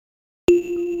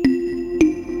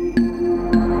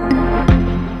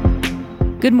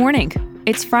Good morning.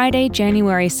 It's Friday,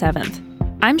 January 7th.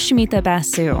 I'm Shamita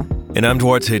Basu. And I'm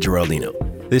Duarte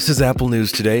Geraldino. This is Apple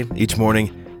News Today. Each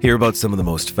morning, hear about some of the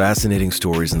most fascinating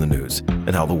stories in the news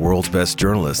and how the world's best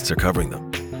journalists are covering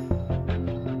them.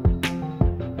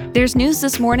 There's news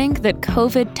this morning that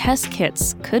COVID test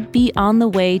kits could be on the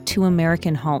way to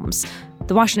American homes.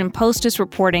 The Washington Post is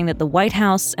reporting that the White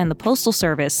House and the Postal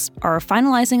Service are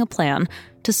finalizing a plan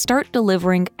to start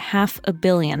delivering 500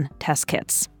 million test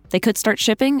kits. They could start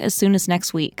shipping as soon as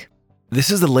next week. This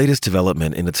is the latest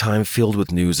development in a time filled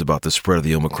with news about the spread of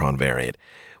the Omicron variant.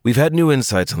 We've had new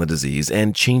insights on the disease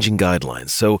and changing guidelines,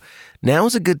 so now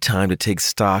is a good time to take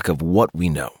stock of what we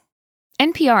know.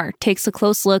 NPR takes a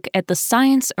close look at the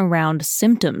science around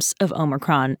symptoms of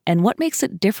Omicron and what makes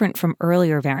it different from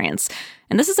earlier variants.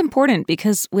 And this is important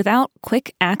because without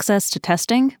quick access to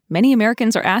testing, many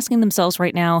Americans are asking themselves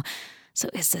right now, so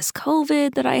is this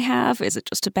COVID that I have? Is it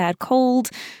just a bad cold?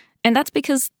 And that's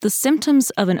because the symptoms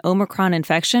of an Omicron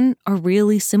infection are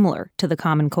really similar to the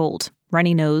common cold.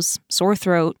 Runny nose, sore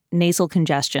throat, nasal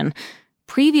congestion.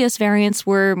 Previous variants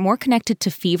were more connected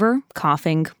to fever,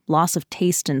 coughing, loss of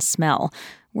taste and smell.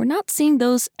 We're not seeing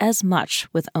those as much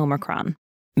with Omicron.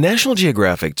 National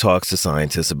Geographic talks to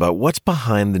scientists about what's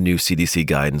behind the new CDC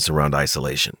guidance around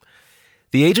isolation.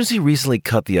 The agency recently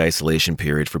cut the isolation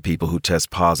period for people who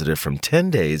test positive from 10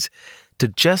 days to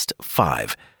just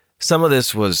 5. Some of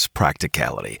this was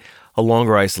practicality. A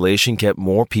longer isolation kept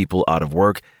more people out of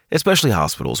work, especially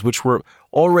hospitals, which were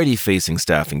already facing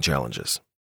staffing challenges.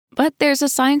 But there's a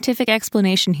scientific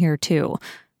explanation here, too.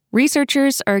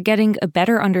 Researchers are getting a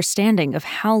better understanding of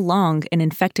how long an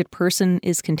infected person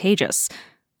is contagious.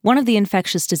 One of the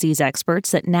infectious disease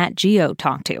experts that Nat Geo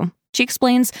talked to, she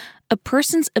explains a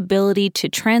person's ability to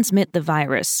transmit the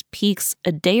virus peaks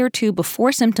a day or two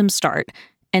before symptoms start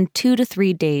and 2 to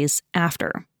 3 days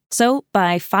after. So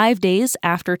by 5 days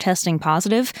after testing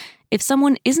positive, if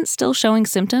someone isn't still showing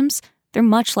symptoms, they're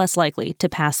much less likely to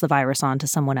pass the virus on to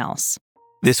someone else.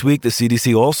 This week, the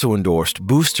CDC also endorsed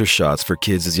booster shots for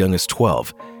kids as young as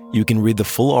 12. You can read the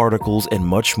full articles and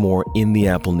much more in the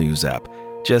Apple News app.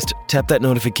 Just tap that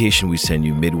notification we send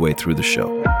you midway through the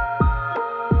show.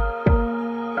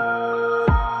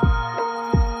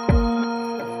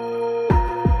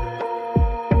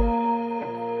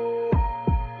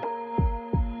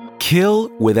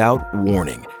 Kill without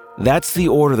warning. That's the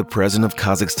order the president of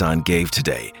Kazakhstan gave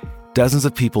today. Dozens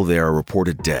of people there are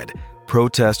reported dead.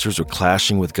 Protesters are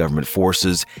clashing with government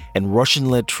forces, and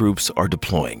Russian-led troops are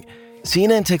deploying.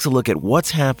 CNN takes a look at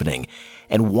what's happening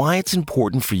and why it's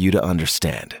important for you to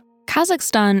understand.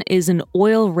 Kazakhstan is an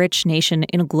oil-rich nation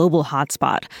in a global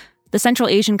hotspot. The Central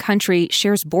Asian country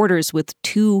shares borders with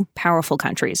 2 powerful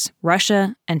countries,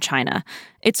 Russia and China.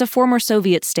 It's a former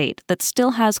Soviet state that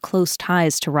still has close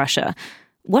ties to Russia.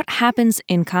 What happens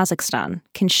in Kazakhstan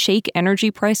can shake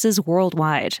energy prices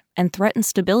worldwide and threaten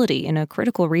stability in a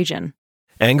critical region.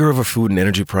 Anger over food and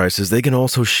energy prices, they can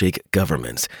also shake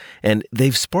governments, and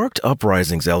they've sparked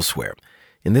uprisings elsewhere.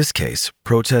 In this case,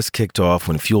 protests kicked off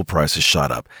when fuel prices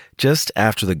shot up, just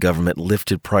after the government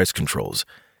lifted price controls.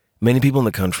 Many people in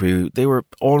the country, they were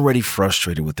already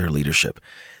frustrated with their leadership.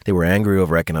 They were angry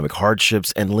over economic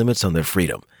hardships and limits on their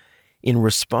freedom. In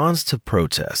response to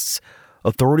protests,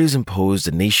 authorities imposed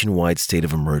a nationwide state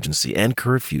of emergency and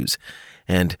curfews,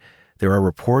 and there are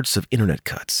reports of internet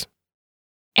cuts.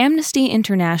 Amnesty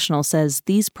International says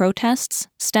these protests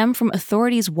stem from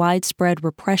authorities' widespread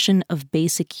repression of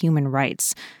basic human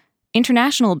rights.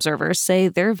 International observers say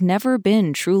there have never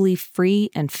been truly free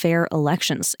and fair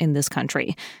elections in this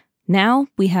country. Now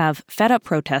we have fed-up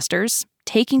protesters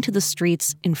taking to the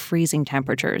streets in freezing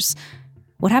temperatures.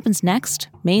 What happens next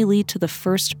may lead to the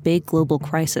first big global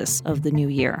crisis of the new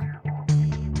year.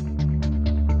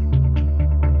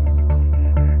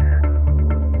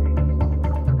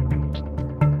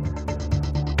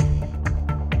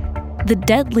 The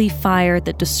deadly fire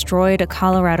that destroyed a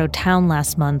Colorado town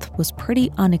last month was pretty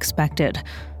unexpected.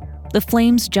 The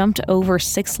flames jumped over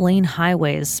 6-lane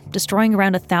highways, destroying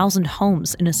around 1,000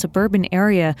 homes in a suburban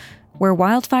area where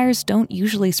wildfires don't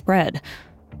usually spread.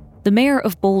 The mayor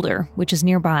of Boulder, which is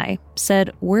nearby,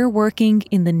 said, "We're working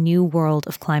in the new world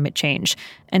of climate change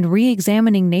and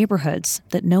re-examining neighborhoods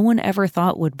that no one ever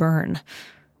thought would burn."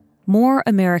 More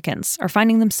Americans are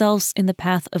finding themselves in the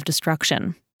path of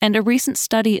destruction, and a recent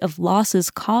study of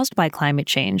losses caused by climate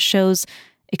change shows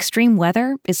extreme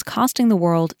weather is costing the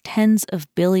world tens of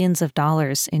billions of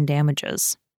dollars in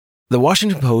damages. The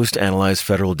Washington Post analyzed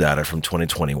federal data from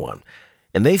 2021,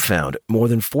 and they found more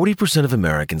than 40% of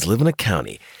Americans live in a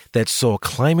county that saw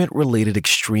climate-related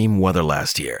extreme weather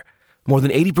last year. More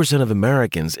than 80% of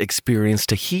Americans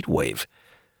experienced a heat wave.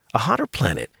 A hotter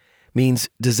planet means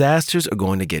disasters are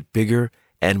going to get bigger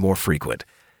and more frequent.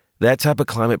 That type of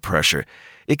climate pressure,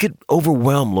 it could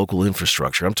overwhelm local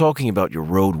infrastructure. I'm talking about your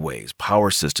roadways,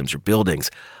 power systems, your buildings.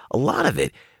 A lot of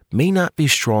it may not be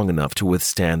strong enough to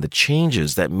withstand the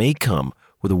changes that may come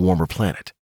with a warmer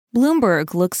planet.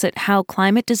 Bloomberg looks at how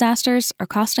climate disasters are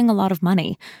costing a lot of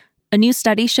money. A new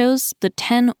study shows the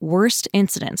 10 worst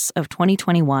incidents of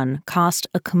 2021 cost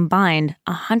a combined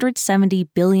 $170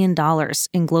 billion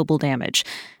in global damage.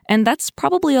 And that's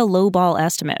probably a lowball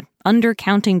estimate,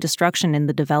 undercounting destruction in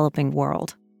the developing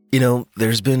world. You know,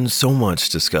 there's been so much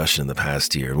discussion in the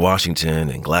past year in Washington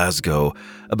and Glasgow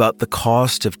about the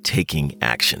cost of taking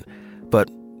action. But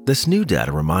this new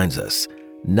data reminds us,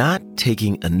 not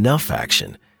taking enough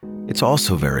action, it's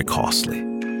also very costly.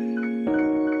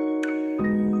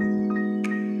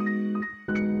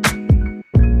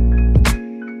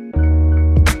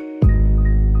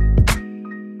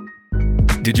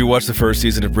 Did you watch the first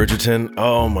season of Bridgerton?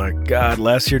 Oh my God,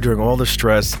 last year during all the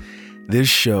stress, this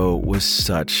show was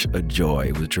such a joy.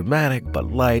 It was dramatic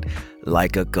but light,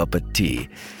 like a cup of tea.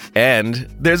 And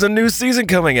there's a new season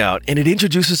coming out, and it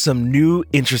introduces some new,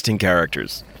 interesting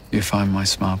characters. You find my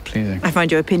smile pleasing? I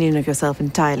find your opinion of yourself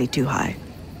entirely too high.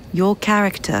 Your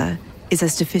character is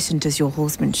as deficient as your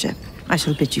horsemanship. I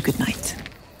shall bid you good night.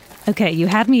 Okay, you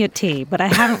had me at tea, but I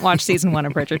haven't watched season 1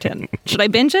 of Bridgerton. Should I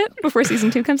binge it before season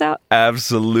 2 comes out?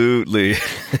 Absolutely.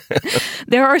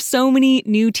 There are so many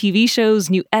new TV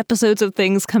shows, new episodes of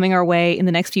things coming our way in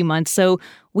the next few months, so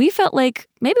we felt like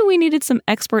maybe we needed some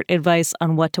expert advice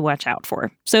on what to watch out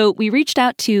for. So we reached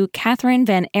out to Catherine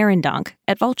Van Arendonk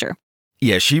at Vulture.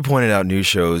 Yeah, she pointed out new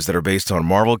shows that are based on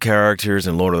Marvel characters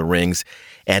and Lord of the Rings,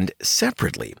 and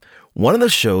separately, one of the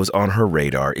shows on her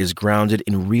radar is grounded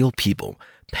in real people.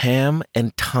 Pam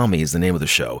and Tommy is the name of the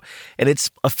show, and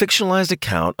it's a fictionalized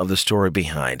account of the story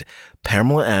behind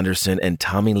Pamela Anderson and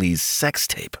Tommy Lee's sex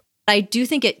tape. I do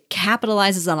think it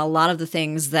capitalizes on a lot of the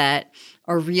things that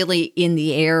are really in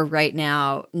the air right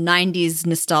now. 90s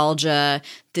nostalgia,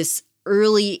 this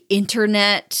early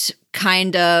internet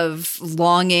kind of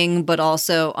longing, but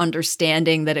also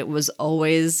understanding that it was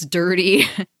always dirty.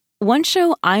 One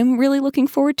show I'm really looking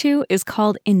forward to is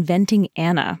called Inventing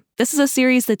Anna. This is a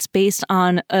series that's based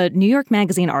on a New York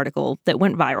Magazine article that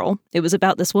went viral. It was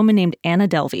about this woman named Anna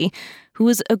Delvey, who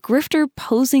was a grifter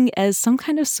posing as some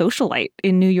kind of socialite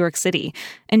in New York City.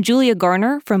 And Julia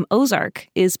Garner from Ozark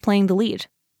is playing the lead.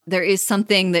 There is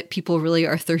something that people really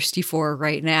are thirsty for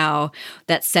right now,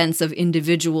 that sense of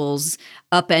individuals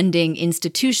upending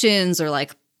institutions or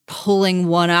like pulling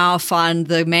one off on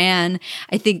the man.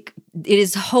 I think it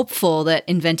is hopeful that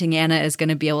Inventing Anna is going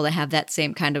to be able to have that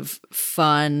same kind of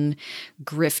fun,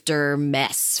 grifter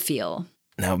mess feel.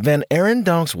 Now, Van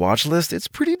Arendonk's watch list, it's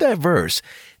pretty diverse.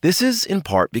 This is in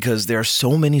part because there are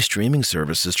so many streaming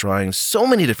services trying so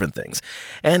many different things.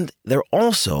 And they're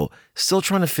also still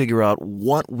trying to figure out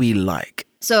what we like.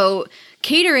 So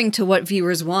catering to what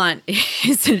viewers want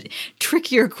is a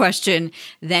trickier question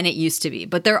than it used to be.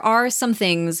 But there are some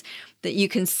things that you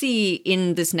can see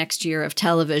in this next year of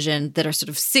television that are sort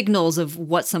of signals of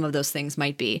what some of those things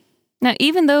might be. Now,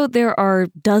 even though there are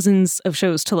dozens of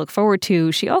shows to look forward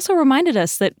to, she also reminded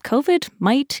us that COVID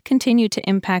might continue to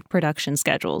impact production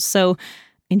schedules. So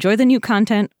enjoy the new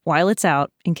content while it's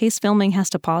out in case filming has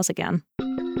to pause again.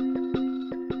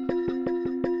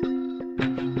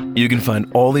 You can find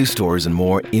all these stories and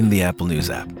more in the Apple News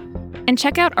app. And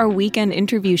check out our weekend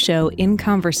interview show, In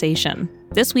Conversation.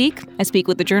 This week, I speak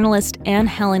with the journalist Anne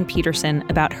Helen Peterson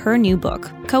about her new book,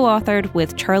 co-authored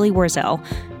with Charlie Warzel,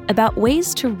 about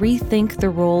ways to rethink the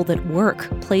role that work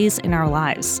plays in our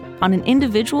lives, on an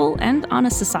individual and on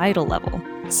a societal level.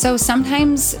 So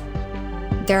sometimes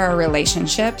there are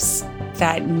relationships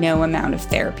that no amount of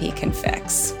therapy can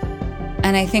fix.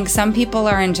 And I think some people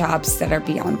are in jobs that are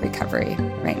beyond recovery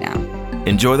right now.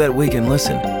 Enjoy that week and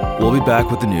listen. We'll be back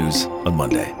with the news on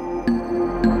Monday.